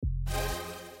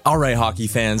All right, hockey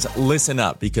fans, listen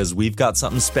up because we've got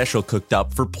something special cooked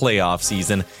up for playoff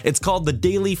season. It's called the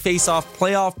Daily Face-Off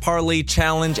Playoff Parlay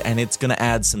Challenge, and it's going to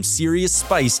add some serious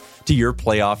spice to your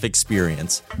playoff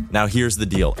experience. Now, here's the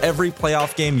deal. Every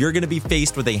playoff game, you're going to be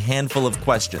faced with a handful of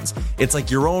questions. It's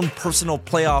like your own personal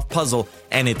playoff puzzle,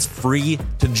 and it's free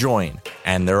to join.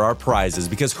 And there are prizes,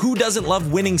 because who doesn't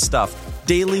love winning stuff?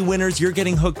 Daily winners, you're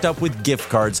getting hooked up with gift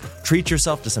cards. Treat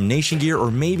yourself to some Nation gear or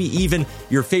maybe even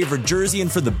your favorite jersey.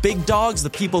 And for the big dogs, the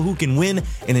people who can win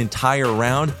an entire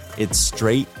round, it's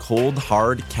straight, cold,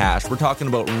 hard cash. We're talking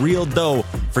about real dough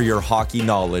for your hockey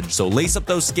knowledge. So lace up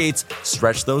those skates,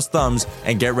 stretch those thumbs,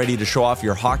 and get ready to show off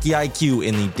your hockey IQ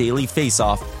in the Daily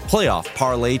Face-Off Playoff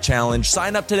Parlay Challenge.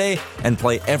 Sign up today and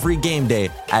play every game day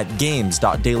at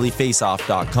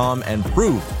games.dailyfaceoff.com and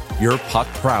prove your puck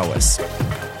prowess.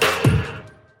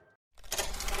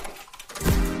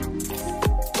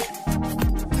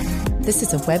 This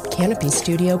is a Web Canopy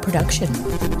Studio production.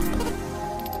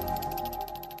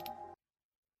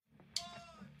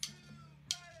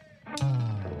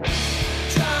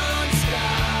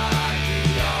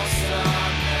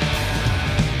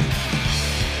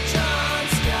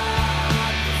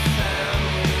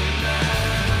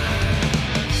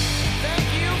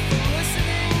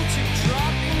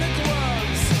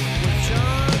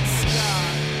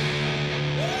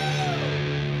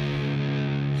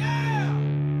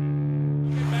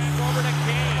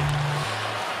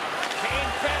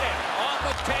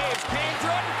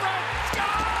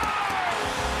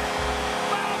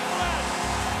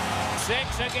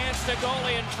 Against the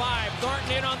goalie in 5.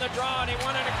 Thornton in on the draw, and he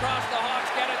won it across the Hawks.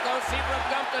 Get it, though. Seabrook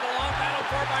dumped it. A long battle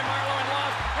for by Marlowe and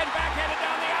lost. And backhanded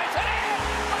down the ice. And in!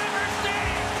 By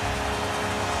Versteeg!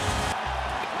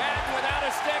 Madden without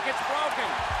a stick. It's broken.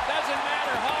 Doesn't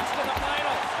matter. Hawks to the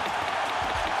final.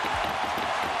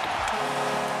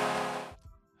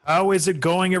 How is it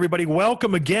going, everybody?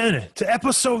 Welcome again to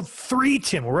episode 3,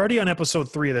 Tim. We're already on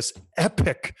episode 3 of this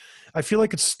epic. I feel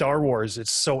like it's Star Wars.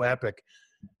 It's so epic.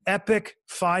 Epic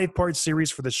 5-part series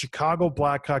for the Chicago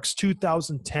Blackhawks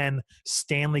 2010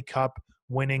 Stanley Cup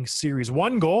winning series.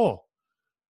 One goal,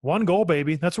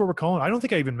 baby. That's what we're calling it. I don't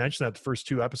think I even mentioned that the first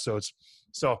 2 episodes.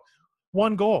 So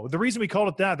one goal. The reason we called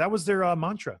it that was their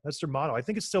mantra. That's their motto. I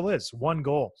think it still is. One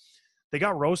goal. They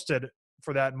got roasted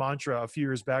for that mantra a few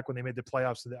years back when they made the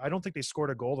playoffs. I don't think they scored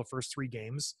a goal the first 3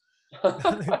 games.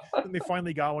 They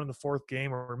finally got one in the 4th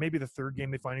game, or maybe the 3rd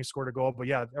game they finally scored a goal. But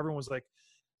yeah, everyone was like,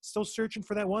 still searching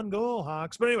for that one goal,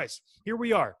 Hawks. But anyways, here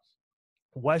we are.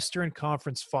 Western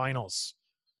Conference Finals.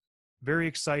 Very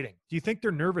exciting. Do you think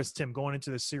they're nervous, Tim, going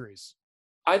into this series?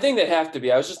 I think they have to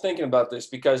be. I was just thinking about this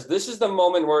because this is the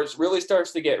moment where it really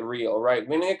starts to get real, right?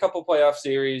 Winning a couple playoff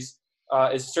series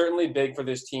is certainly big for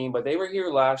this team, but they were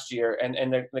here last year, and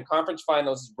the conference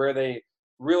finals is where they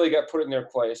really got put in their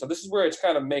place. So this is where it's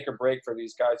kind of make or break for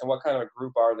these guys, and what kind of a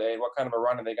group are they, and what kind of a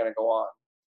run are they going to go on?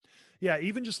 Yeah,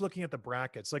 even just looking at the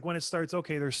brackets, like when it starts,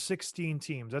 okay, there's 16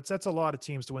 teams. That's a lot of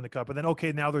teams to win the cup. And then,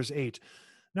 okay, now there's 8.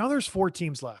 Now there's 4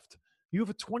 teams left. You have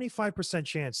a 25%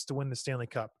 chance to win the Stanley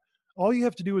Cup. All you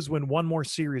have to do is win one more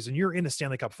series, and you're in the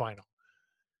Stanley Cup final.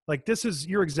 Like,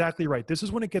 you're exactly right. This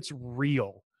is when it gets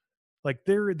real. Like,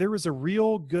 there is a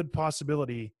real good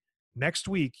possibility next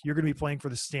week you're going to be playing for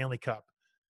the Stanley Cup.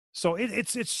 So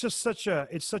it's just such a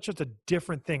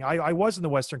different thing. I was in the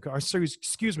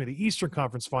the Eastern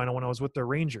Conference final when I was with the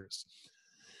Rangers,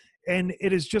 and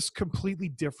it is just completely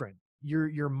different.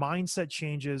 Your mindset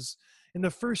changes. In the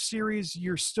first series,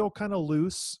 you're still kind of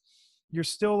loose. You're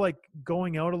still like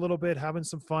going out a little bit, having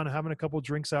some fun, having a couple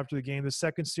drinks after the game. The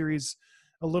second series,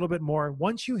 a little bit more.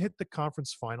 Once you hit the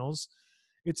conference finals,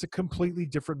 it's a completely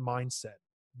different mindset.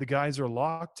 The guys are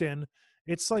locked in.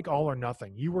 It's like all or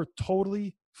nothing. You were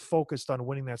totally focused on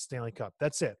winning that Stanley Cup.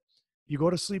 That's it. You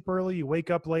go to sleep early, you wake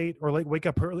up late, or wake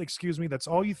up early, That's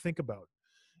all you think about.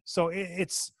 So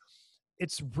it's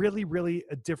really, really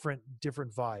a different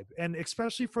vibe. And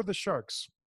especially for the Sharks,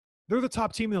 they're the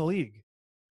top team in the league.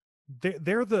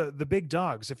 They're the big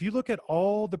dogs. If you look at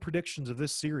all the predictions of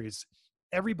this series,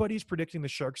 everybody's predicting the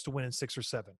Sharks to win in 6 or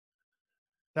 7.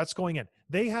 That's going in.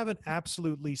 They have an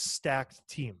absolutely stacked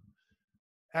team.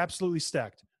 Absolutely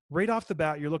stacked. Right off the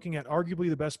bat, you're looking at arguably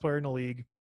the best player in the league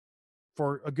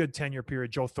for a good 10-year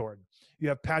period, Joe Thornton. You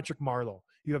have Patrick Marleau.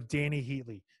 You have Danny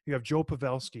Heatley. You have Joe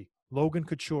Pavelski, Logan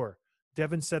Couture,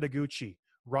 Devin Setoguchi,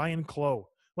 Ryan Clough.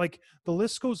 Like, the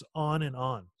list goes on.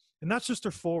 And that's just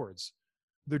their forwards.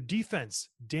 Their defense,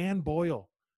 Dan Boyle,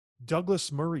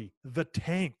 Douglas Murray, the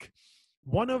Tank.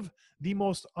 One of the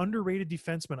most underrated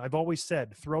defensemen I've always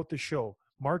said throughout the show,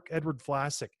 Mark-Edward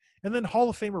Vlasic. And then Hall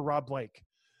of Famer Rob Blake.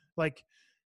 Like,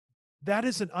 that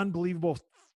is an unbelievable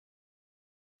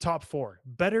top 4.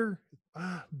 Better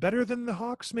than the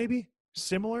Hawks, maybe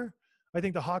similar. I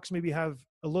think the Hawks maybe have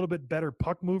a little bit better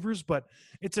puck movers, but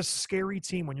it's a scary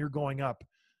team when you're going up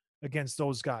against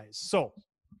those guys. So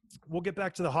we'll get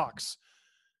back to the Hawks.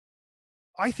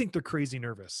 I think they're crazy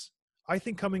nervous. I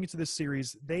think coming into this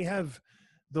series, they have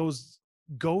those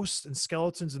ghosts and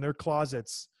skeletons in their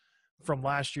closets from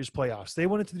last year's playoffs. They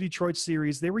went into the Detroit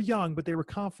series. They were young, but they were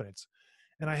confident.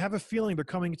 And I have a feeling they're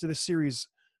coming into this series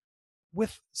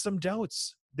with some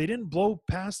doubts. They didn't blow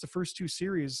past the first 2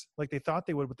 series like they thought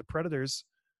they would with the Predators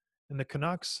and the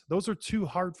Canucks. Those are 2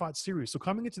 hard-fought series. So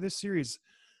coming into this series,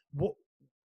 well,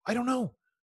 I don't know.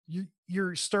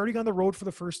 You're starting on the road for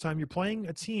the first time. You're playing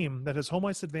a team that has home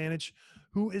ice advantage,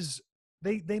 who is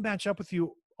they match up with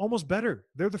you almost better.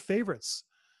 They're the favorites.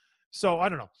 So I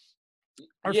don't know.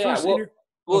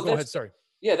 Go ahead. Sorry.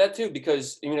 Yeah, that too,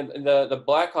 because the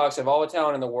Blackhawks have all the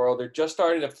talent in the world. They're just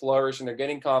starting to flourish and they're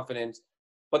getting confidence.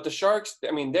 But the Sharks,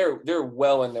 I mean, they're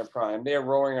well in their prime. They're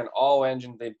roaring on all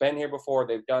engines. They've been here before.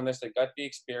 They've done this. They've got the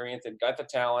experience. They've got the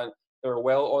talent. They're a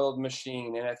well-oiled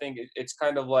machine. And I think it's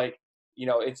kind of like,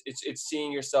 it's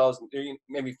seeing yourselves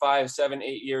maybe 5, 7,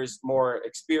 8 years more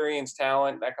experience,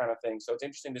 talent, that kind of thing. So it's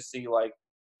interesting to see, like,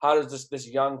 how does this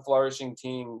young, flourishing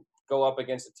team go up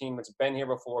against a team that's been here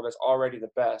before, that's already the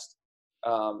best?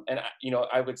 And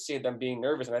I would see them being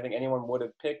nervous, and I think anyone would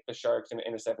have picked the Sharks in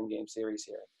a 7-game series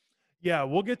here. Yeah,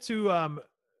 we'll get to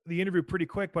the interview pretty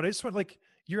quick, but I just want,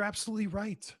 you're absolutely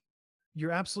right.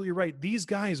 You're absolutely right. These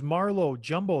guys, Marleau,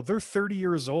 Jumbo, they're 30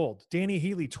 years old. Danny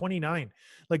Healy, 29.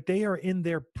 They are in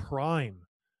their prime.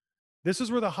 This is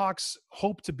where the Hawks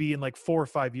hope to be in 4 or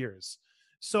 5 years.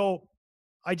 So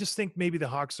I just think maybe the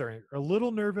Hawks are a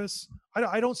little nervous.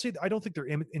 I don't think they're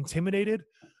intimidated,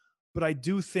 but I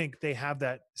do think they have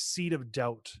that seed of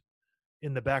doubt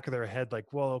in the back of their head.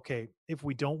 Well, okay, if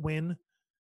we don't win,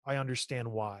 I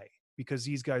understand why, because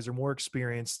these guys are more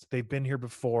experienced. They've been here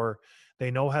before.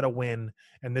 They know how to win,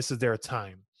 and this is their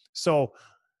time. So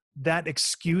that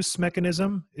excuse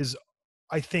mechanism is,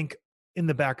 I think, in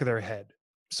the back of their head.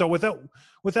 So with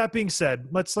that being said,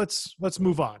 let's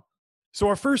move on. So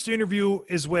our first interview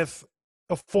is with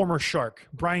a former Shark,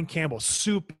 Brian Campbell,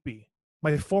 Soupy,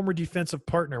 my former defensive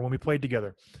partner when we played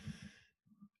together.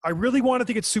 I really wanted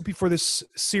to get Soupy for this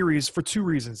series for 2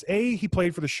 reasons. A, he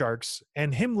played for the Sharks,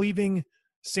 and him leaving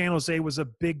San Jose was a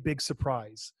big, big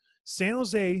surprise. San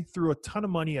Jose threw a ton of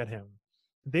money at him.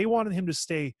 They wanted him to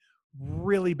stay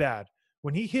really bad.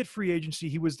 When he hit free agency,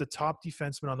 he was the top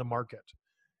defenseman on the market.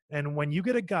 And when you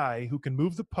get a guy who can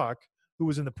move the puck, who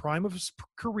was in the prime of his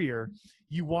career,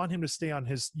 you want him to stay on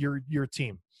your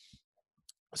team.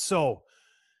 So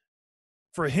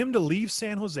for him to leave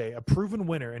San Jose, a proven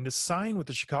winner, and to sign with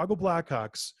the Chicago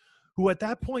Blackhawks, who at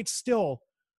that point still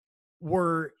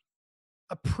were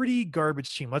a pretty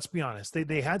garbage team, let's be honest.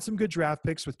 They had some good draft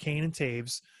picks with Kane and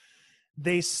Taves.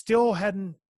 They still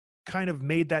hadn't kind of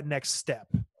made that next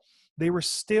step. They were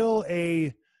still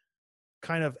a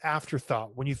kind of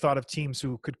afterthought when you thought of teams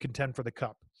who could contend for the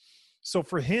cup. So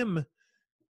for him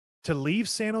to leave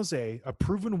San Jose, a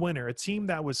proven winner, a team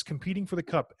that was competing for the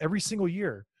cup every single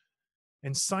year,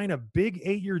 and sign a big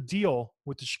 8-year deal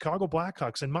with the Chicago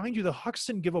Blackhawks. And mind you, the Hawks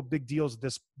didn't give up big deals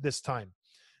this time.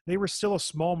 They were still a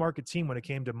small market team when it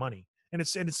came to money. And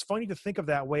it's funny to think of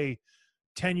that way.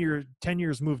 10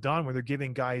 years moved on where they're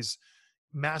giving guys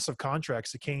massive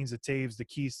contracts, the Canes, the Taves, the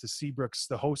Keiths, the Seabrooks,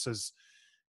 the Hosas.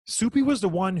 Soupy was the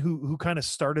one who kind of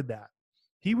started that.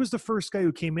 He was the first guy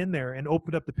who came in there and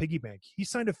opened up the piggy bank. He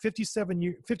signed a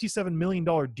 $57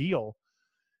 million deal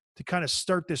to kind of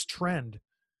start this trend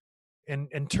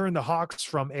and turn the Hawks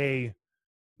from a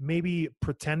maybe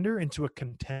pretender into a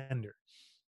contender.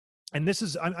 And this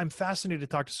is, I'm fascinated to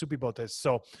talk to Soupy about this.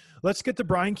 So let's get to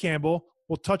Brian Campbell.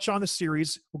 We'll touch on the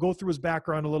series. We'll go through his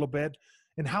background a little bit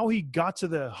and how he got to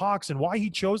the Hawks and why he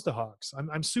chose the Hawks.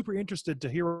 I'm super interested to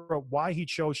hear why he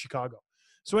chose Chicago.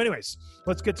 So anyways,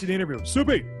 let's get to the interview.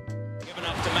 Soupy. Giving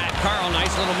up to Matt Carl.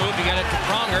 Nice little move to get it to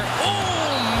Pronger.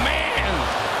 Oh, man!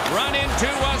 Run into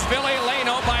was Billy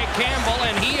Leno by Campbell,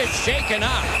 and he is shaken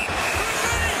up.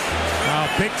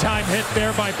 Big time hit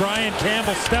there by Brian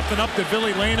Campbell, stepping up to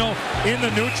Billy Leno in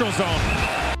the neutral zone.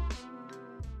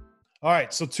 All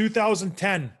right, so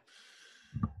 2010.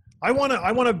 I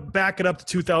want to back it up to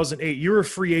 2008. You're a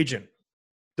free agent,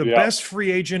 the best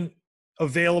free agent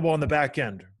available on the back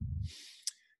end.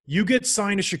 You get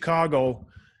signed to Chicago,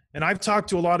 and I've talked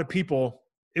to a lot of people.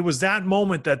 It was that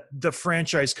moment that the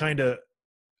franchise kind of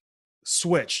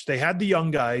switched. They had the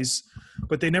young guys,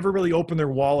 but they never really opened their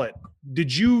wallet.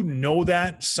 Did you know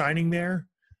that signing there,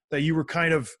 that you were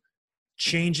kind of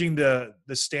changing the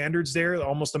standards there,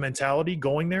 almost the mentality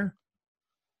going there?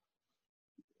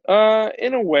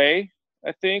 In a way,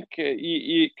 I think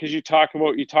because you talk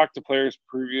to players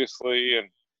previously and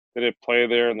that had play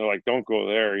there, and they're like, "Don't go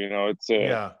there." It's a.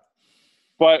 Yeah.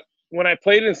 But when I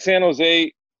played in San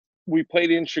Jose, we played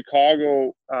in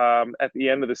Chicago at the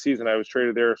end of the season. I was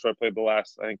traded there, so I played the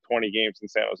last, I think, 20 games in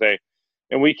San Jose.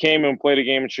 And we came and played a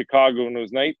game in Chicago, and it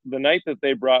was the night that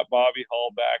they brought Bobby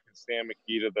Hull back and Stan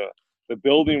Mikita. The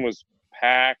building was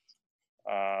packed.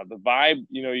 The vibe,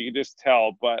 you could just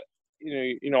tell. But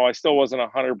I still wasn't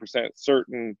 100%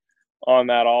 certain on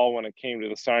that all when it came to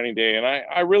the signing day. And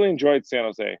I really enjoyed San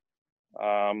Jose.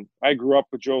 I grew up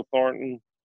with Joe Thornton,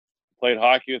 played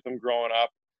hockey with him growing up.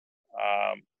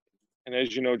 And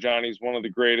as you know, Johnny's one of the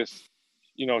greatest,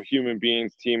 human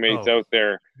beings, teammates out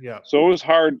there. Yeah. So it was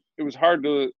hard. It was hard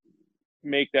to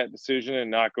make that decision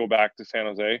and not go back to San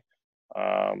Jose.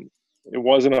 It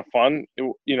wasn't a fun.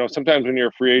 Sometimes when you're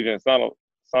a free agent, it's not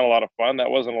a lot of fun. That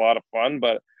wasn't a lot of fun,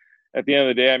 but at the end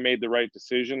of the day, I made the right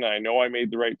decision. I know I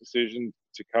made the right decision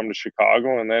to come to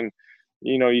Chicago, and then,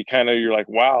 you're like,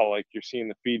 wow, like you're seeing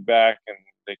the feedback, and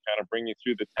they kind of bring you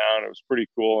through the town. It was pretty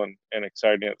cool and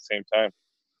exciting at the same time.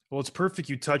 Well, it's perfect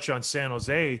you touch on San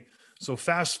Jose. So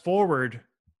fast forward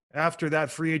after that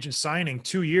free agent signing,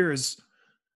 2 years,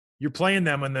 you're playing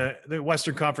them in the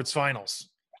Western Conference Finals.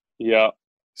 Yeah.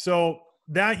 So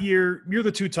that year, you're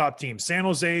the two top teams. San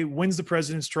Jose wins the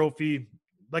President's Trophy,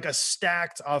 like a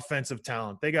stacked offensive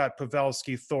talent. They got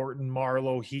Pavelski, Thornton,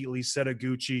 Marleau, Heatley,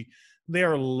 Setaguchi. They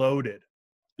are loaded.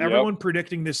 Yep. Everyone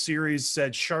predicting this series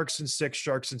said Sharks in 6,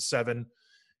 Sharks in 7.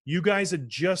 You guys had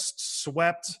just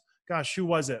swept. Gosh, who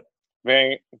was it?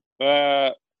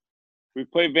 We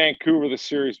played Vancouver the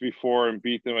series before and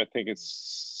beat them. I think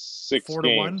it's 6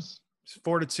 games.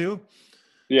 4-2.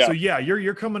 Yeah. So yeah,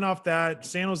 you're coming off that.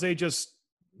 San Jose just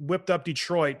whipped up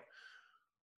Detroit.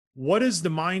 What is the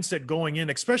mindset going in,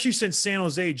 especially since San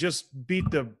Jose just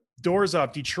beat the doors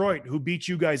off Detroit, who beat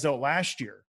you guys out last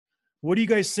year? What are you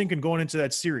guys thinking going into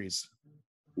that series?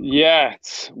 Yeah,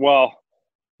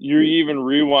 you even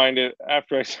rewind it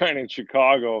after I signed in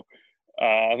Chicago.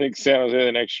 I think San Jose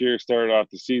the next year started off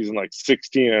the season like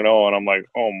 16-0, and I'm like,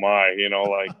 oh my,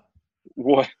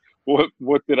 like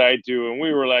what did I do? And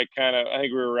we were like I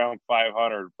think we were around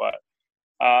 500. But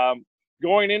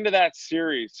going into that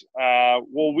series,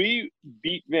 we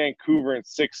beat Vancouver in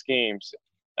 6 games.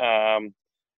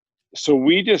 So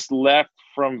we just left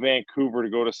from Vancouver to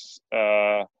go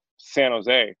to San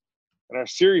Jose. And our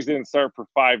series didn't start for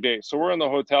 5 days. So we're in the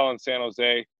hotel in San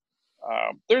Jose.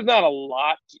 There's not a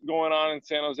lot going on in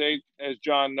San Jose, as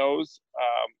John knows.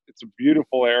 It's a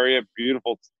beautiful area,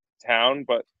 beautiful town.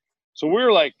 But so we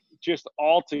were like just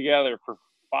all together for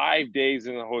 5 days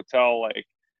in the hotel. Like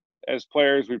as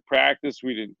players, we practiced.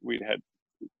 We'd had,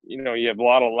 you have a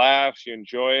lot of laughs. You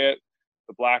enjoy it.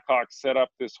 The Blackhawks set up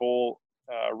this whole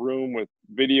room with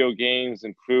video games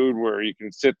and food where you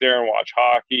can sit there and watch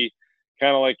hockey,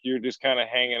 kind of like you're just kind of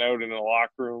hanging out in a locker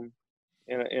room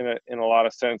in a lot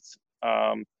of sense.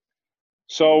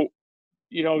 So,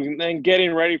 then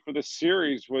getting ready for the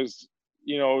series was,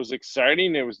 it was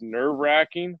exciting. It was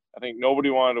nerve-wracking. I think nobody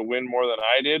wanted to win more than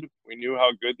I did. We knew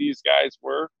how good these guys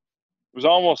were. It was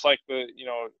almost like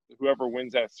whoever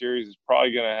wins that series is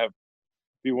probably going to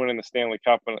be winning the Stanley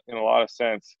Cup in a lot of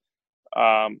sense.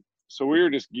 So we were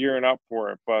just gearing up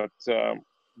for it, but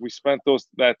we spent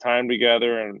that time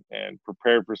together and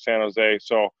prepared for San Jose.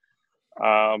 So,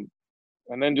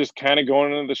 and then just kind of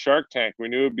going into the Shark Tank, we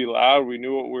knew it'd be loud. We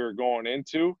knew what we were going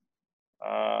into.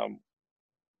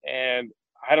 And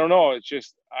I don't know, it's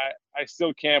just, I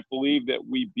still can't believe that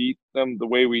we beat them the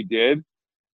way we did.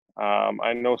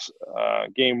 I know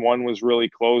game 1 was really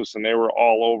close and they were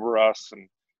all over us,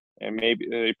 and maybe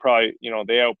they probably,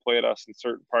 they outplayed us in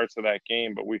certain parts of that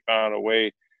game, but we found a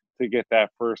way to get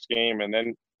that first game. And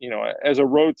then, as a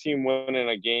road team winning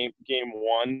a game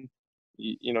 1,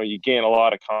 you gain a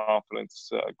lot of confidence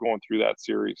going through that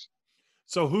series.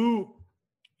 So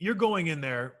you're going in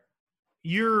there,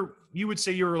 you would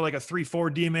say you were like a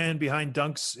 3-4 D-man behind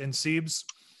Dunks and Siebes?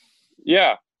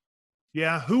 Yeah.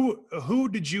 Yeah. Who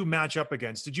did you match up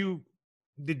against?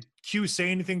 Did Q say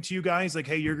anything to you guys? Like,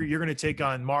 hey, you're going to take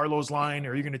on Marleau's line,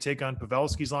 or you're going to take on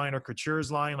Pavelski's line or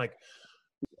Couture's line? Like,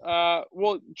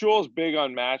 well, Joel's big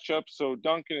on matchups. So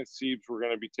Duncan and Siebes were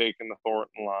going to be taking the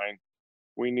Thornton line.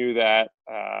 We knew that.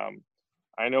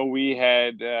 I know we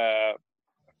had,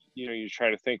 you try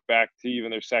to think back to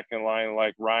even their second line,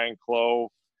 like Ryan Clough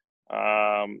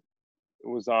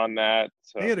was on that.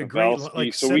 They had a great,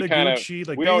 like, so we had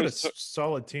a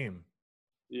solid team.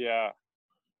 Yeah.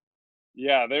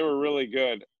 Yeah, they were really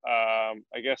good.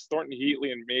 I guess Thornton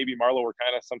Heatley and maybe Marlowe were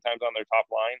kind of sometimes on their top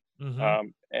line. Mm-hmm.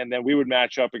 And then we would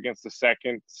match up against the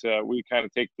second. We kind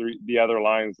of take the other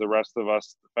lines. The rest of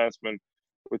us defensemen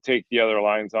would take the other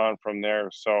lines on from there.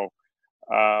 So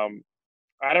I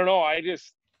don't know. I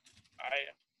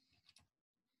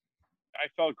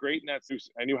felt great in that suit.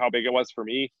 I knew how big it was for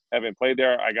me. Having played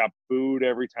there, I got booed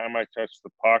every time I touched the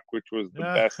puck, which was the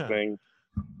best thing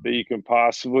that you can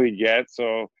possibly get.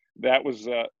 So that was,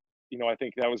 I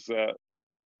think that was, it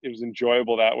was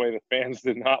enjoyable that way. The fans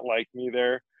did not like me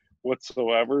there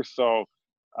whatsoever. So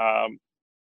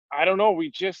I don't know.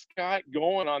 We just got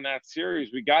going on that series.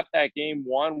 We got that game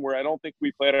one where I don't think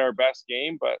we played our best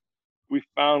game, but we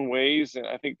found ways. And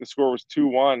I think the score was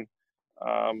 2-1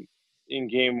 in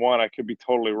game one. I could be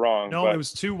totally wrong. No, but it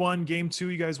was 2-1. Game two,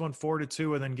 you guys won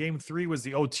 4-2. And then game three was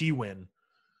the OT win.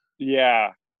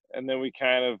 Yeah. And then we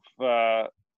kind of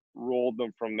rolled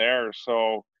them from there.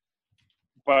 So,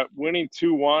 but winning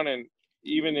 2-1 and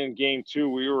even in game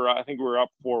two, I think we were up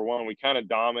 4-1. We kind of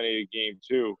dominated game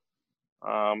two.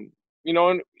 And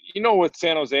with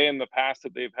San Jose in the past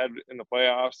that they've had in the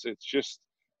playoffs, it's just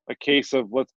a case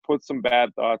of let's put some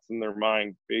bad thoughts in their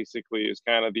mind, basically, is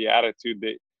kind of the attitude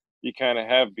that you kind of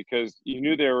have, because you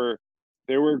knew they were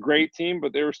a great team,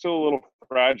 but they were still a little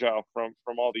fragile from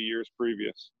all the years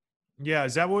previous. Yeah.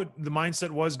 Is that what the mindset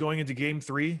was going into game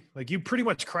three? Like, you pretty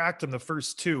much cracked them the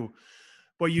first two,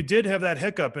 but you did have that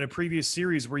hiccup in a previous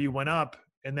series where you went up,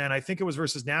 and then I think it was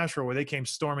versus Nashville where they came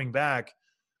storming back.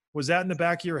 Was that in the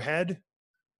back of your head?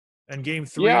 And game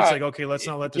three, Yeah, it's like, okay, let's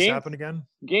not let this happen again.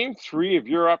 Game three, if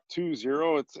you're up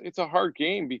 2-0, it's a hard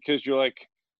game, because you're like,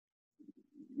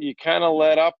 you kind of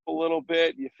let up a little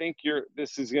bit. You think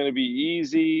this is going to be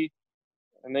easy,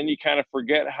 and then you kind of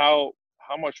forget how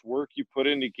much work you put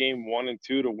into game 1 and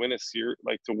 2 to win a series,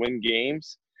 like to win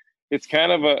games. It's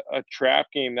kind of a trap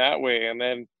game that way. And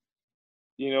then,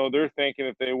 they're thinking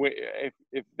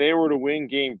if they were to win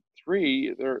game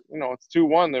 3, they're, it's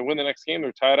 2-1, they win the next game,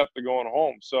 they're tied up, they're going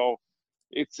home. So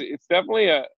it's definitely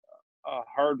a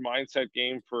hard mindset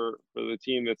game for the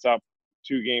team that's up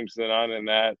 2 games to none. And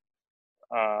that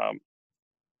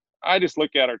I just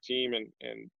look at our team and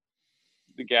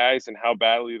the guys and how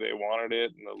badly they wanted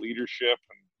it, and the leadership,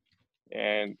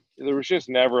 and there was just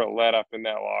never a let up in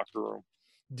that locker room.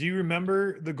 Do you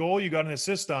remember the goal? You got an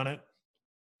assist on it.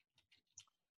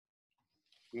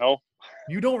 No.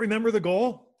 You don't remember the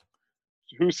goal?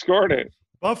 Who scored it?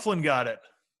 Byfuglien got it.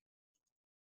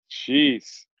 Jeez.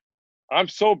 I'm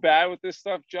so bad with this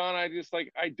stuff, John. I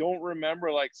don't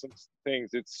remember some things.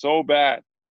 It's so bad.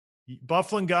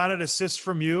 Byfuglien got it, assist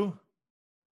from you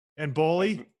and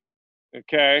Boley.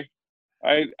 Okay.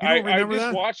 I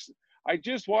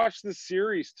just watched the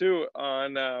series too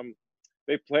on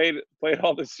they played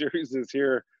all the series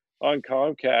here on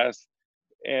Comcast,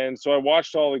 and so I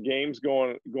watched all the games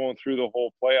going through the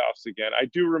whole playoffs again. I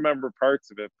do remember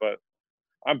parts of it, but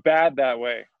I'm bad that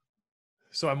way.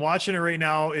 So I'm watching it right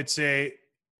now. It's a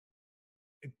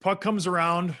puck comes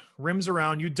around, rims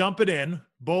around, you dump it in,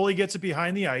 Boley gets it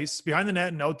behind the ice, behind the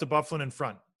net, and out to Byfuglien in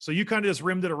front. So you kind of just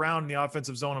rimmed it around in the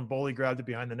offensive zone, and Boley grabbed it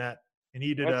behind the net. And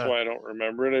he did. That's why I don't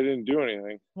remember it. I didn't do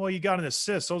anything. Well, you got an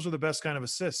assist. Those are the best kind of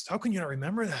assists. How can you not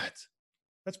remember that?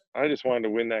 I just wanted to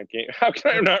win that game. How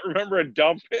can I not remember a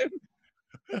dump in?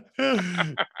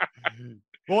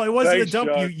 Well, it wasn't a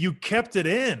dump. You kept it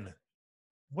in.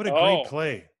 What a great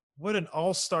play. What an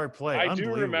all-star play. I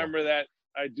do remember that.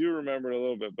 I do remember it a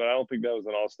little bit, but I don't think that was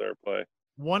an all-star play.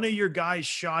 One of your guys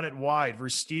shot it wide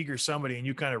versus Stieg or somebody, and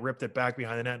you kind of ripped it back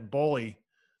behind the net. And Boley,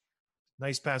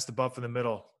 nice pass to Buff in the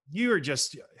middle. You are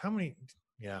just – how many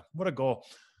 – yeah, what a goal.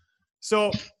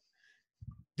 So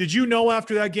did you know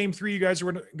after that game 3 you guys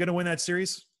were going to win that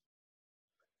series?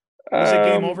 Was it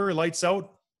game over, lights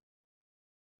out?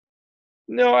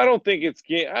 No, I don't think it's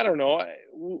game. I don't know.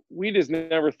 We just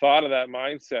never thought of that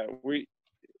mindset.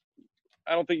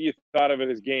 I don't think you thought of it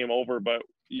as game over, but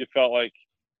you felt like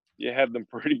you had them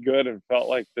pretty good and felt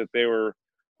like that they were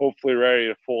hopefully ready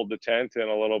to fold the tent in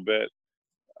a little bit.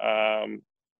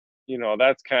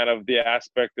 That's kind of the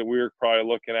aspect that we were probably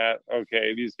looking at.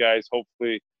 Okay, these guys,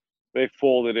 hopefully they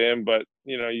fold it in, but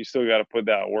you still got to put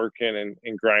that work in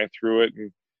and grind through it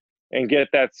and get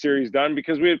that series done,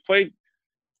 because we had played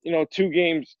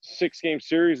 6-game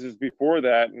series before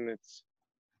that, and it's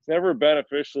never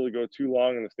beneficial to go too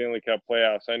long in the Stanley Cup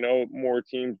playoffs. I know more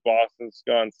teams, Boston's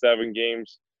gone 7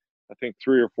 games, I think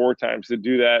 3 or 4 times, to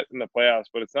do that in the playoffs,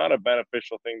 but it's not a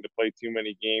beneficial thing to play too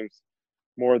many games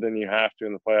more than you have to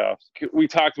in the playoffs. We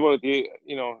talked about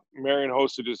Marian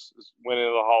Hossa just went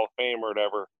into the Hall of Fame or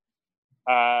whatever.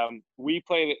 We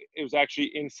played. It was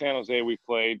actually in San Jose. We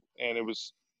played, and it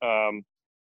was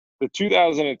the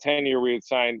 2010 year. We had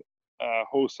signed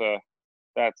Hossa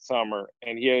that summer,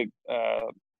 and he had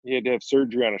to have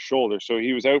surgery on his shoulder, so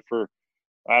he was out for,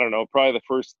 I don't know, probably the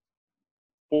first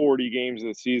 40 games of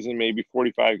the season, maybe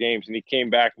 45 games, and he came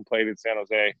back and played in San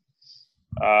Jose.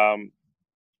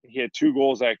 He had 2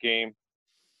 goals that game.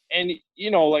 And,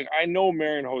 like, I know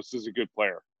Marian Hossa is a good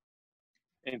player.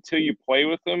 Until you play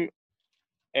with him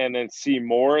and then see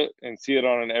more and see it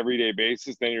on an everyday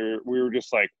basis, then we were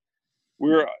just like,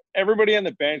 everybody on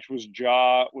the bench was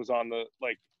on the,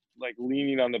 like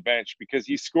leaning on the bench, because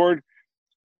he scored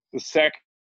the second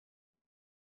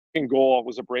goal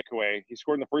was a breakaway. He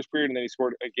scored in the first period, and then he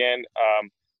scored again.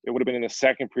 It would have been in the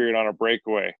second period on a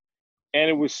breakaway. And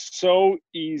it was so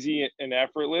easy and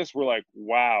effortless. We're like,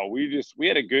 wow, we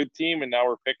had a good team, and now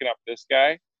we're picking up this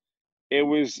guy. It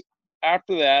was,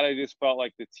 after that, I just felt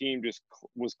like the team just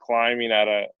was climbing at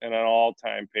an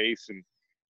all-time pace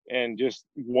and just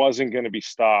wasn't going to be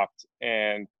stopped.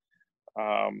 And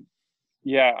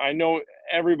I know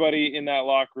everybody in that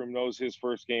locker room knows his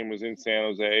first game was in San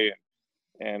Jose,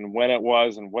 and when it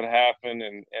was and what happened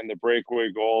and the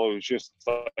breakaway goal. It was just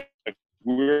like,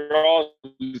 we were all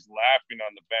just laughing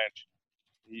on the bench.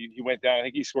 He went down. I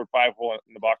think he scored 5 goals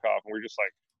in the buck off, and we're just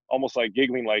like almost like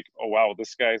giggling, like, "Oh wow,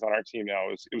 this guy's on our team now."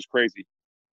 It was crazy.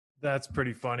 That's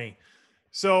pretty funny.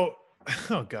 So,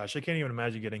 oh gosh, I can't even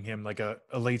imagine getting him like a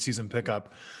late season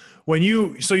pickup. When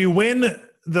you win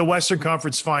the Western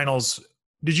Conference Finals,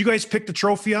 did you guys pick the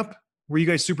trophy up? Were you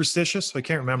guys superstitious? I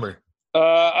can't remember.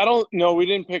 I don't know. We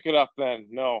didn't pick it up then.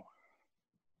 No,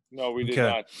 we did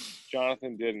not.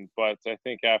 Jonathan didn't. But I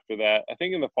think after that, I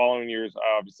think in the following years,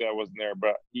 obviously I wasn't there,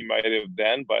 but he might have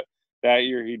then. But that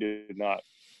year he did not.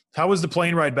 How was the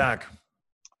plane ride back?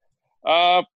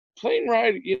 Plane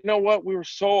ride, you know what? We were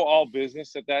so all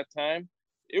business at that time.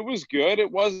 It was good. It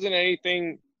wasn't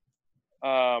anything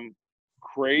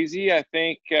crazy. I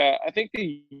think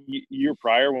the year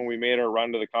prior, when we made our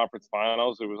run to the conference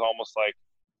finals, it was almost like,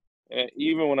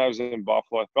 even when I was in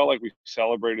Buffalo, I felt like we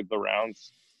celebrated the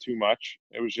rounds too much.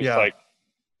 It was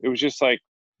just like,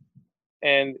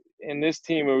 and in this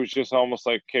team, it was just almost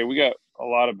like, okay, we got a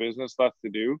lot of business left to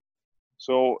do.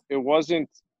 So it wasn't,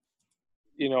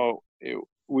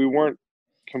 we weren't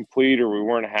complete, or we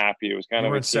weren't happy. It was kind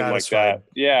of a team like that.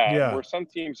 Yeah. Where some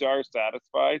teams are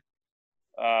satisfied.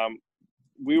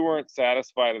 We weren't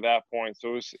satisfied at that point.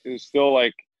 So it was still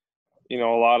like, a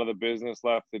lot of the business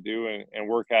left to do and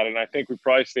work at it. And I think we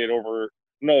probably stayed over.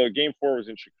 No, game 4 was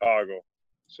in Chicago.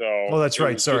 So. Oh, that's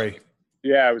right. Sorry.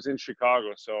 It was in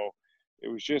Chicago. So it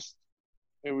was just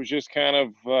kind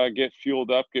of get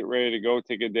fueled up, get ready to go,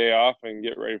 take a day off, and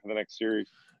get ready for the next series.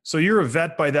 So you're a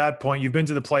vet by that point. You've been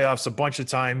to the playoffs a bunch of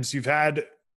times. You've had,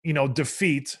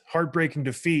 heartbreaking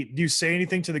defeat. Do you say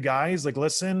anything to the guys? Like,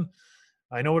 listen,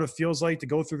 I know what it feels like to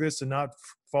go through this and not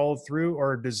follow through,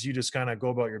 or does you just kind of go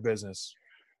about your business?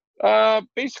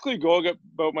 Basically go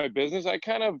about my business. I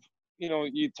kind of,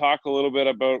 you talk a little bit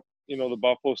about, the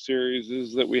Buffalo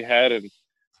series that we had. And,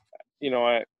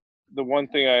 the one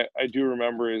thing I do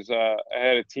remember is I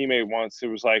had a teammate once. It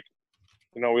was like,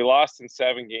 we lost in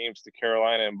 7 games to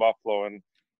Carolina and Buffalo. And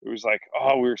it was like,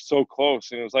 oh, we were so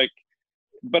close. And it was like,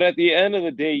 but at the end of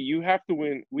the day, you have to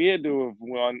win. We had to have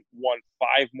won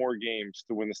 5 more games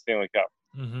to win the Stanley Cup.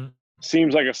 Mm-hmm.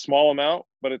 Seems like a small amount,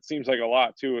 but it seems like a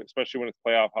lot too, especially when it's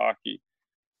playoff hockey.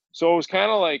 So it was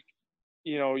kind of like,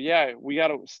 we got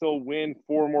to still win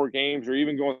 4 more games, or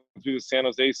even going through the San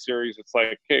Jose series. It's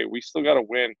like, okay, we still got to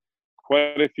win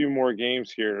quite a few more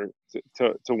games here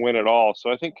to win it all.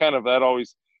 So I think kind of that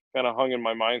always kind of hung in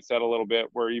my mindset a little bit,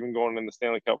 where even going in the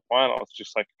Stanley Cup final, it's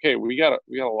just like, okay, we got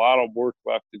a lot of work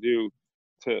left to do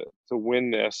to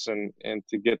win this and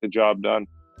to get the job done.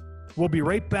 We'll be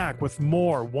right back with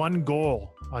more One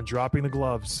Goal on Dropping the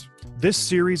Gloves. This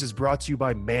series is brought to you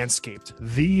by Manscaped,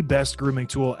 the best grooming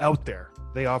tool out there.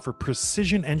 They offer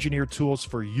precision engineered tools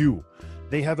for you.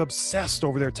 They have obsessed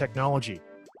over their technology,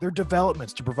 their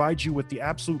developments to provide you with the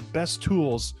absolute best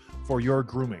tools for your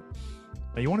grooming.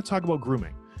 Now, you want to talk about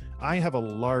grooming. I have a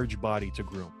large body to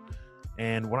groom.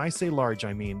 And when I say large,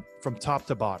 I mean from top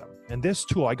to bottom. And this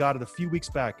tool, I got it a few weeks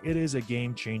back. It is a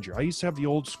game changer. I used to have the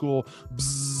old school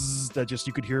bzzz that just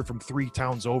you could hear from 3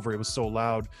 towns over. It was so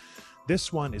loud.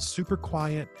 This one is super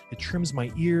quiet. It trims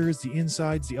my ears, the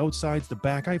insides, the outsides, the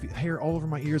back. I have hair all over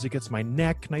my ears. It gets my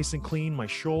neck nice and clean, my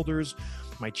shoulders,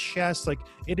 my chest. Like,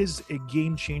 it is a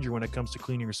game changer when it comes to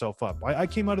cleaning yourself up. I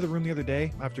came out of the room the other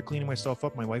day after cleaning myself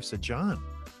up. My wife said, "John,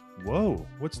 whoa,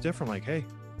 what's different?" Like, hey,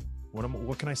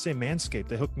 what can I say? Manscaped,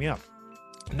 they hooked me up.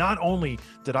 Not only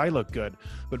did I look good,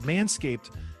 but Manscaped,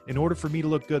 in order for me to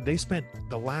look good, they spent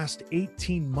the last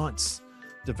 18 months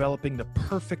developing the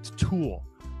perfect tool,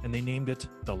 and they named it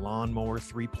the Lawnmower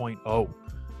 3.0.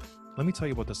 Let me tell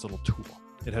you about this little tool.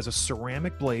 It has a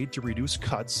ceramic blade to reduce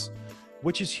cuts,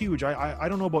 which is huge. I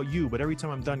don't know about you, but every time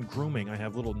I'm done grooming, I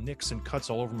have little nicks and cuts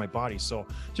all over my body. So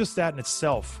just that in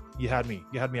itself, you had me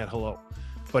at hello.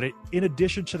 But in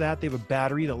addition to that, they have a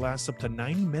battery that lasts up to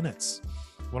 90 minutes.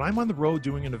 When I'm on the road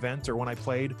doing an event or when I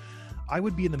played, I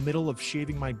would be in the middle of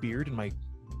shaving my beard and my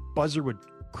buzzer would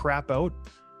crap out.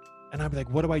 And I'd be like,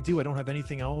 what do? I don't have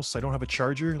anything else. I don't have a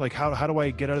charger. Like, how do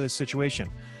I get out of this situation?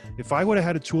 If I would have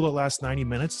had a tool that lasts 90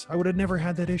 minutes, I would have never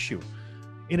had that issue.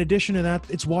 In addition to that,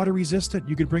 it's water resistant.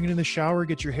 You could bring it in the shower,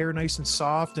 get your hair nice and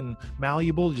soft and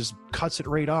malleable. It just cuts it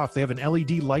right off. They have an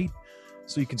LED light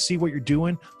so you can see what you're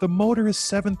doing. The motor is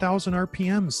 7,000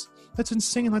 RPMs. That's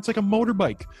insane. That's like a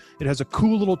motorbike. It has a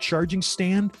cool little charging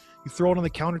stand. You throw it on the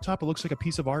countertop. It looks like a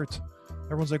piece of art.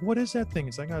 Everyone's like, what is that thing?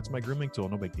 It's like, oh, it's my grooming tool.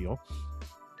 No big deal.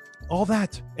 All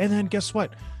that. And then guess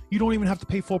what? You don't even have to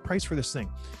pay full price for this thing.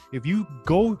 If you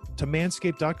go to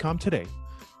manscaped.com today,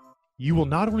 you will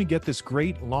not only get this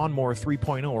great Lawnmower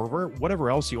 3.0 or whatever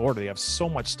else you order. They have so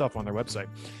much stuff on their website.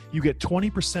 You get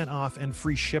 20% off and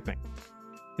free shipping.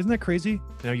 Isn't that crazy?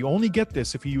 Now, you only get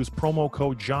this if you use promo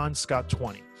code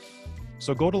JohnScott20.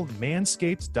 So go to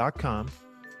manscaped.com,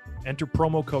 enter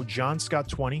promo code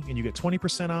JohnScott20, and you get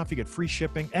 20% off. You get free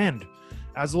shipping. And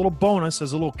as a little bonus,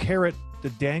 as a little carrot to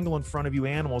dangle in front of you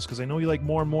animals, because I know you like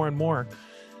more and more and more,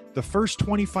 the first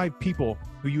 25 people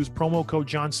who use promo code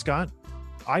John Scott,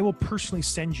 I will personally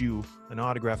send you an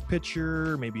autographed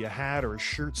picture, maybe a hat or a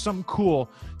shirt, something cool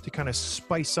to kind of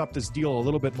spice up this deal a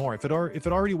little bit more. If it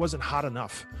already wasn't hot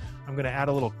enough, I'm going to add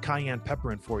a little cayenne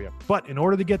pepper in for you. But in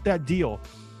order to get that deal,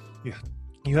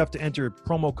 you have to enter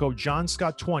promo code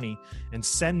JohnScott20 and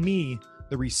send me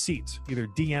the receipt. Either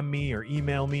DM me or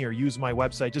email me or use my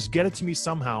website. Just get it to me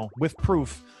somehow with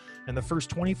proof. And the first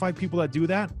 25 people that do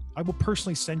that, I will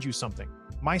personally send you something.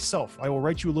 Myself, I will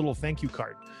write you a little thank you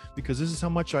card because this is how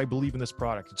much I believe in this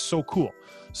product. It's so cool.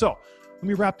 So let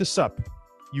me wrap this up.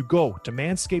 You go to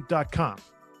manscaped.com.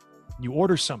 You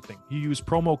order something. You use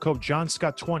promo code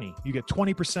JohnScott20. You get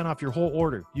 20% off your whole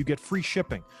order. You get free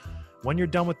shipping. When you're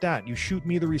done with that, you shoot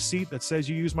me the receipt that says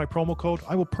you use my promo code.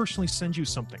 I will personally send you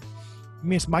something.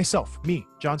 Myself,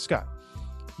 John Scott.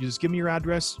 You just give me your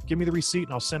address, give me the receipt,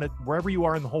 and I'll send it wherever you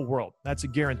are in the whole world. That's a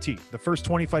guarantee. The first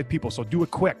 25 people, so do it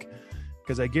quick.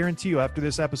 Because I guarantee you after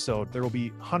this episode, there will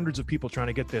be hundreds of people trying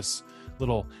to get this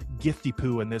little gifty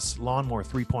poo and this Lawnmower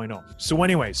 3.0. So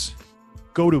anyways,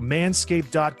 go to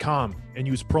manscaped.com and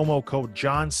use promo code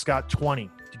JohnScott20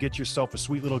 to get yourself a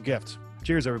sweet little gift.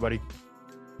 Cheers, everybody.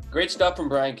 Great stuff from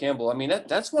Brian Campbell. I mean,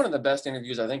 that's one of the best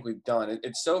interviews I think we've done.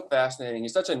 It's so fascinating.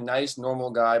 He's such a nice,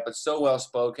 normal guy, but so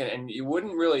well-spoken. And you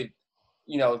wouldn't really,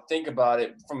 think about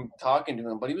it from talking to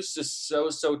him, but he was just so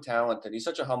talented. He's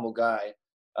such a humble guy.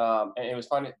 And it was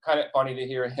kind of funny to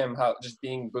hear him how just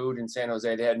being booed in San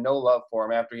Jose. They had no love for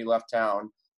him after he left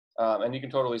town. And you can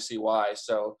totally see why.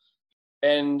 So,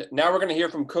 and now we're going to hear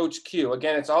from Coach Q.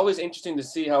 Again, it's always interesting to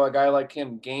see how a guy like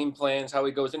him game plans, how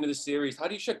he goes into the series. How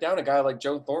do you shut down a guy like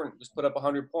Joe Thornton, who's put up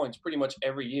 100 points pretty much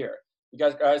every year? You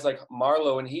got guys like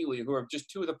Marleau and Heatley, who are just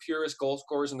two of the purest goal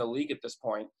scorers in the league at this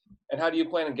point. And how do you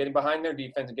plan on getting behind their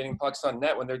defense and getting pucks on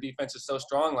net when their defense is so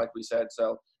strong, like we said?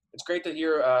 So it's great to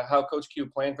hear how Coach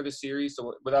Q planned for this series.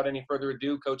 So without any further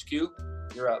ado, Coach Q,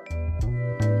 you're up.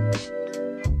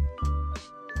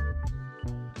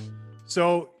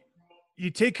 So you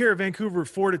take care of Vancouver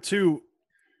 4-2.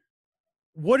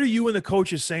 What are you and the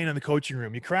coaches saying in the coaching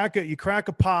room? You crack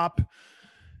a pop.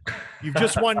 You've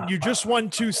just won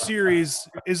 2 series.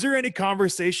 Is there any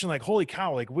conversation like, holy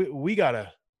cow, like we got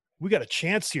a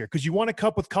chance here because you won a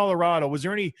cup with Colorado? Was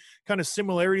there any kind of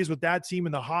similarities with that team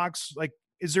and the Hawks? Like,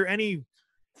 is there any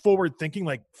forward thinking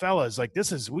like, fellas, like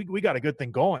we got a good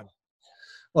thing going?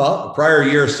 Well, the prior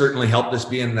year certainly helped us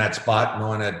be in that spot,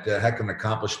 knowing that heck of an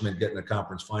accomplishment, getting the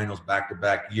conference finals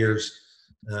back-to-back years.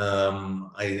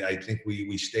 I think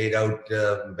we stayed out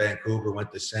in Vancouver,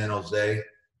 went to San Jose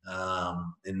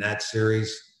in that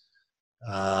series,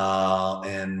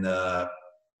 and got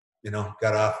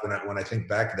off. When I think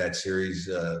back to that series,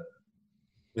 I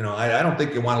don't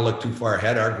think you want to look too far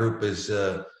ahead. Our group has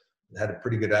had a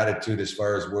pretty good attitude as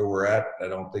far as where we're at. I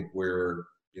don't think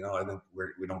I think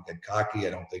we don't get cocky. I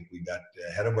don't think we got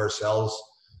ahead of ourselves.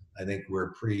 I think we're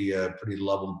a pretty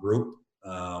level group.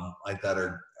 I thought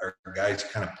our guys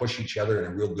kind of push each other in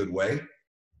a real good way.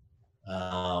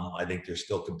 I think there's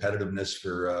still competitiveness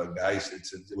for guys.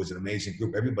 It was an amazing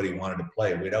group. Everybody wanted to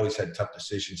play. We'd always had tough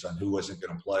decisions on who wasn't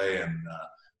going to play, and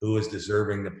who is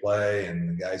deserving to play and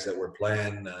the guys that were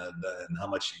playing and how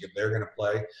much they're going to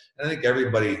play. And I think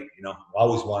everybody,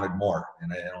 always wanted more.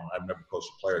 And I've never coached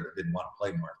a player that didn't want to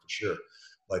play more, for sure.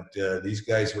 But these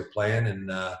guys were playing,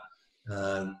 and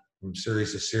from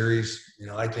series to series,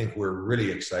 I think we're really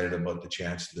excited about the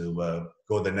chance to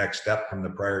go the next step from the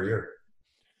prior year.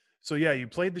 So yeah, you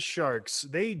played the Sharks.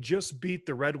 They just beat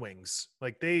the Red Wings.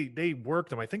 Like they worked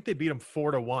them. I think they beat them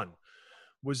 4-1.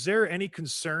 Was there any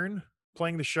concern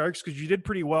playing the Sharks? Because you did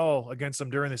pretty well against them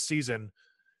during the season.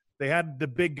 They had the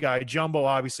big guy, Jumbo,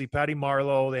 obviously, Patty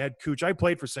Marleau. They had Cooch. I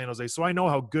played for San Jose, so I know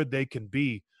how good they can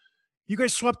be. You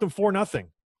guys swept them 4-0.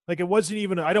 Like, it wasn't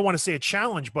even, I don't want to say a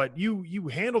challenge, but you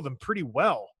handled them pretty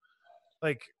well.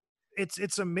 Like,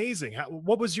 it's amazing.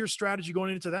 What was your strategy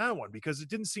going into that one? Because it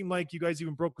didn't seem like you guys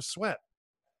even broke a sweat.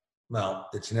 Well,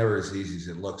 it's never as easy as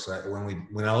it looks.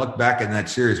 When I look back in that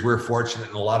series, we're fortunate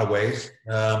in a lot of ways.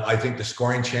 I think the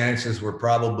scoring chances were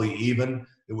probably even.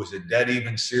 It was a dead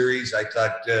even series. I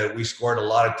thought we scored a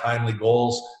lot of timely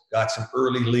goals, got some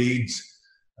early leads.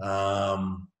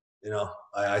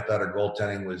 I thought our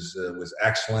goaltending was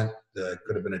excellent.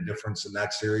 Could have been a difference in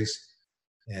that series.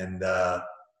 And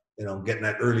getting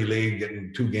that early lead,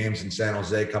 getting 2 games in San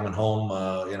Jose, coming home,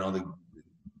 the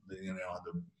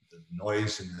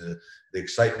noise and the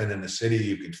excitement in the city,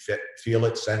 you could feel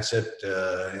it, sense it.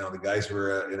 The guys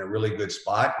were in a really good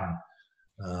spot and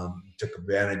took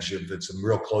advantage of some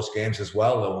real close games as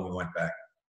well when we went back.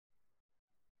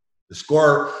 The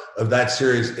score of that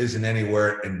series isn't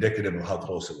anywhere indicative of how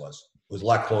close it was. It was a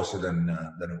lot closer than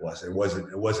it was. It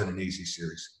wasn't an easy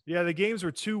series. Yeah, the games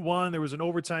were 2-1. There was an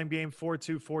overtime game,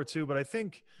 4-2, 4-2. But I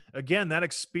think, again, that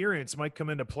experience might come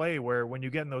into play where when you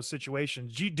get in those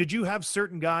situations, did you have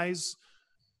certain guys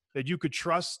that you could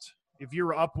trust? If you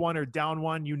were up 1 or down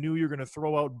 1, you knew you were going to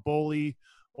throw out Boley,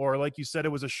 or like you said, it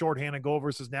was a shorthanded goal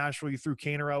versus Nashville, you threw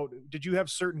Kaner out. Did you have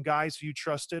certain guys who you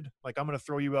trusted? Like, I'm going to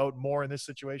throw you out more in this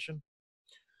situation?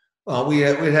 Well, we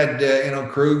had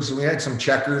Krugs, and we had some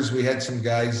checkers. We had some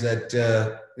guys that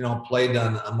played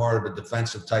on a more of a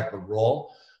defensive type of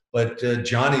role. But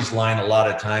Johnny's line a lot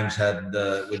of times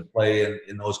would play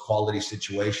in those quality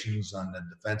situations on the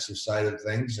defensive side of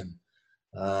things. And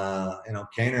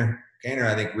Kaner,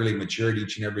 I think, really matured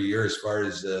each and every year as far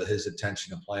as his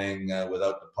attention to playing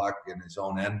without the puck in his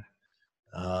own end.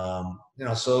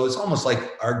 So it's almost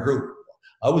like our group.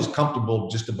 I was comfortable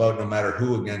just about no matter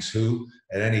who against who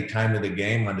at any time of the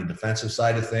game on the defensive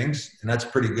side of things, and that's a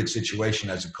pretty good situation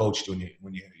as a coach when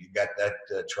you got that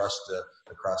trust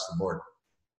across the board.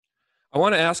 I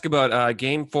want to ask about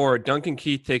Game 4. Duncan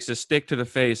Keith takes a stick to the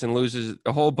face and loses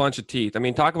a whole bunch of teeth. I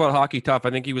mean, talk about hockey tough.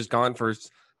 I think he was gone for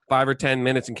 5 or 10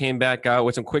 minutes and came back out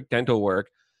with some quick dental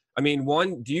work. I mean,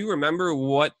 do you remember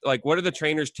what do the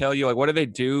trainers tell you? Like, what do they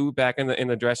do back in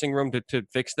the dressing room to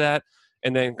fix that?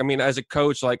 And then, I mean, as a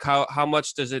coach, like how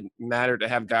much does it matter to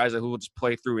have guys who will just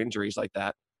play through injuries like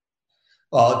that?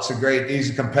 Well,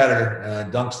 he's a competitor.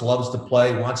 Dunks loves to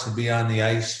play, wants to be on the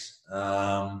ice.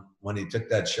 When he took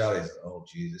that shot, he said, oh,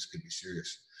 gee, this could be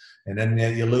serious. And then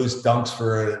you lose Dunks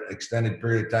for an extended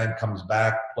period of time, comes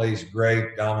back, plays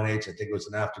great, dominates. I think it was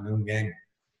an afternoon game.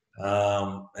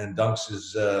 And Dunks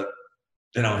is,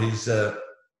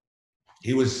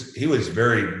 he was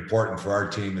very important for our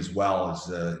team as well, as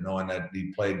knowing that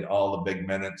he played all the big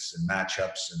minutes and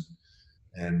matchups,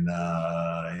 and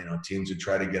teams would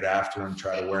try to get after him,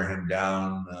 try to wear him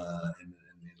down, and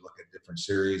look at different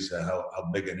series, how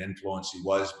big an influence he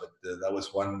was. But that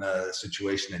was one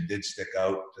situation that did stick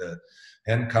out.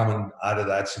 Him coming out of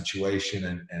that situation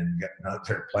and getting out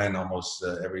there playing almost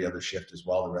every other shift as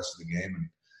well the rest of the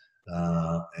game,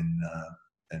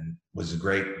 and was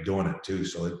great doing it too.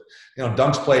 So,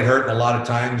 Dunks played hurt a lot of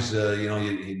times.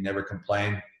 He'd never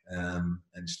complain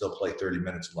and still play 30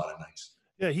 minutes a lot of nights.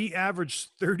 Yeah, he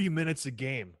averaged 30 minutes a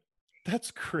game.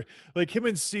 That's great. Like, him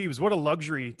and Steves, what a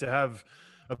luxury to have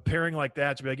a pairing like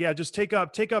that, to be like, yeah, just take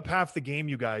up half the game,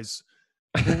 you guys.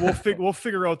 We'll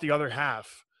figure out the other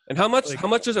half. And how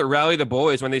much does it rally the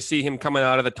boys when they see him coming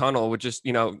out of the tunnel with just,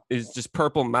 is just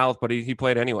purple mouth, but he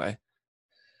played anyway?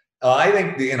 I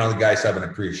think the guys have an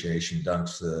appreciation.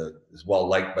 Dunks is well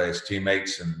liked by his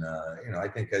teammates, and I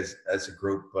think as a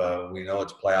group, we know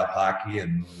it's playoff hockey,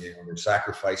 and there's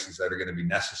sacrifices that are going to be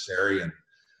necessary,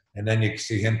 and then you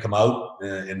see him come out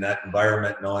in that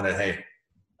environment, knowing that, hey,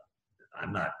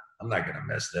 I'm not going to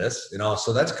miss this,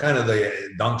 So that's kind of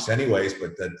the Dunks, anyways.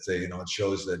 But that it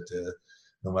shows that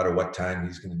no matter what time,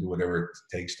 he's going to do whatever it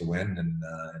takes to win and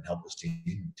help his team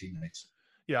and teammates.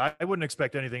 Yeah, I wouldn't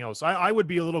expect anything else. I would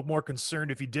be a little more concerned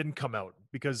if he didn't come out,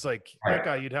 because that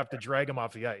guy, you'd have to drag him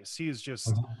off the ice. He is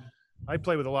just I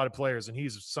play with a lot of players, and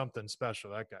he's something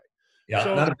special, that guy. Yeah,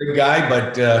 So- not a big guy,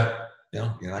 but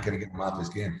you're not going to get him off his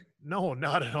game. No,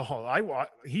 not at all.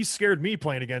 He scared me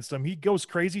playing against him. He goes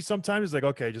crazy sometimes. He's like,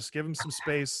 okay, just give him some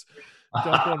space.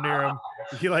 Don't go near him.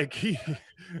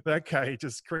 That guy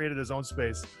just created his own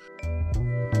space.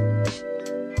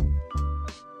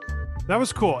 That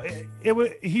was cool.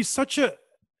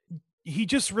 He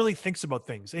just really thinks about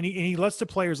things, and he lets the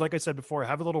players, like I said before,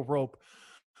 have a little rope.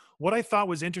 What I thought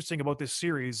was interesting about this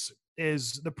series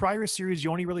is the prior series,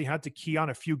 you only really had to key on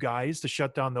a few guys to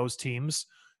shut down those teams.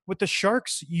 With the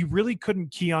Sharks, you really couldn't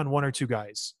key on one or two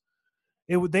guys.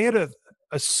 They had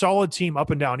a solid team up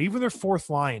and down. Even their fourth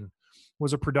line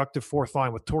was a productive fourth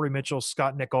line with Torrey Mitchell,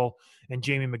 Scott Nickel, and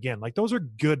Jamie McGinn. Like, those are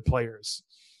good players.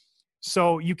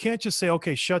 So you can't just say,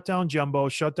 okay, shut down Jumbo,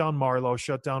 shut down Marleau,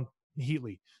 shut down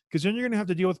Heatley, because then you're going to have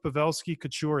to deal with Pavelski,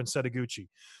 Couture, and Setaguchi.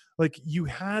 Like, you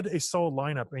had a solid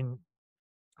lineup, and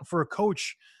for a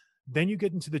coach, then you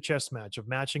get into the chess match of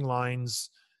matching lines,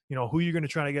 who you're going to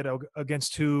try to get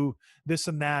against who, this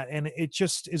and that. And it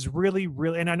just is really,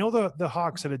 really, and I know the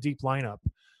Hawks had a deep lineup,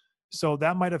 so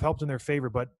that might have helped in their favor,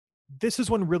 but this is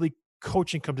when really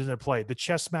coaching comes into play. The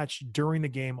chess match during the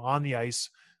game on the ice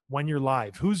when you're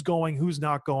live, who's going, who's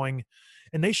not going,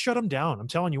 and they shut him down. I'm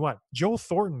telling you what, Joe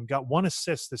Thornton got 1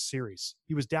 assist this series.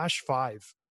 He was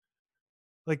 -5.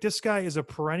 Like, this guy is a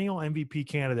perennial MVP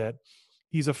candidate.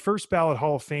 He's a first ballot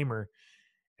Hall of Famer.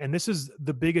 And this is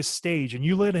the biggest stage, and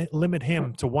you limit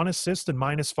him to 1 assist and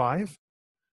 -5.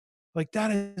 Like,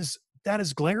 that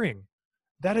is glaring.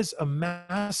 That is a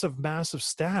massive, massive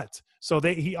stat. So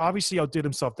he obviously outdid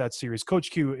himself that series.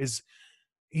 Coach Q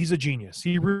he's a genius.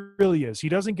 He really is. He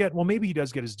doesn't get, well, maybe he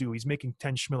does get his due. He's making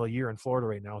 10 schmil a year in Florida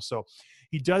right now. So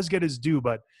he does get his due,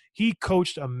 but he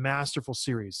coached a masterful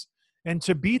series. And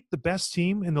to beat the best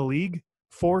team in the league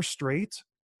 4 straight,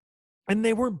 and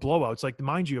they weren't blowouts. Like,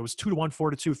 mind you, it was 2-1,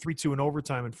 4-2, 3-2 in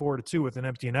overtime, and 4-2 with an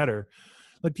empty netter.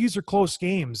 Like, these are close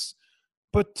games.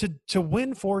 But to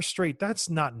win 4 straight, that's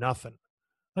not nothing.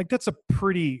 Like, that's a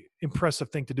pretty impressive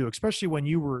thing to do, especially when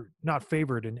you were not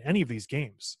favored in any of these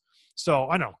games. So,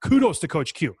 I know. Kudos to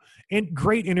Coach Q. And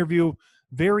great interview.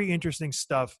 Very interesting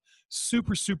stuff.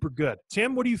 Super, super good.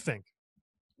 Tim, what do you think?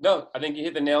 No, I think you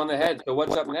hit the nail on the head. So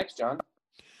what's up next, John?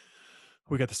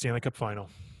 We got the Stanley Cup final.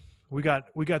 We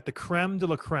got the creme de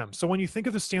la creme. So when you think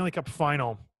of the Stanley Cup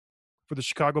final for the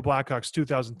Chicago Blackhawks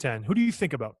 2010, who do you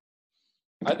think about?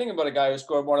 I think about a guy who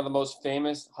scored one of the most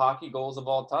famous hockey goals of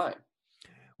all time.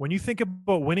 When you think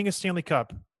about winning a Stanley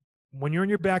Cup, when you're in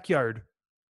your backyard,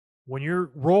 when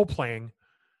you're role playing,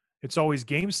 it's always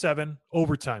Game 7,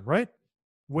 overtime, right?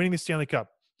 Winning the Stanley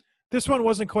Cup. This one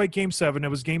wasn't quite Game 7. It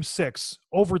was Game 6,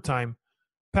 overtime,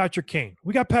 Patrick Kane.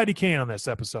 We got Patty Kane on this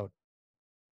episode.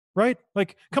 Right?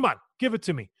 Like, come on, give it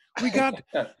to me. We got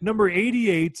number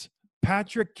 88,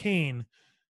 Patrick Kane,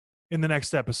 in the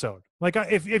next episode. Like,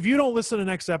 if you don't listen to the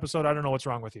next episode, I don't know what's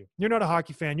wrong with you. You're not a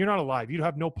hockey fan. You're not alive. You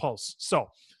have no pulse. So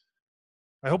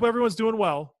I hope everyone's doing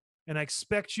well, and I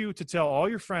expect you to tell all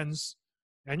your friends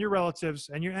and your relatives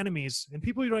and your enemies and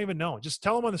people you don't even know. Just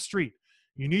tell them on the street.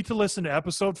 You need to listen to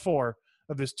episode 4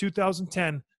 of this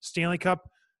 2010 Stanley Cup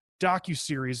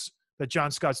docuseries that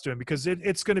John Scott's doing, because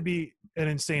it's going to be an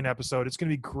insane episode. It's going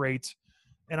to be great,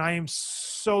 and I am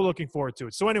so looking forward to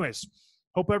it. So anyways,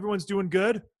 hope everyone's doing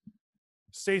good.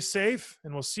 Stay safe,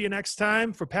 and we'll see you next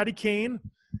time for Patty Kane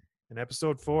in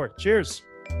episode 4. Cheers.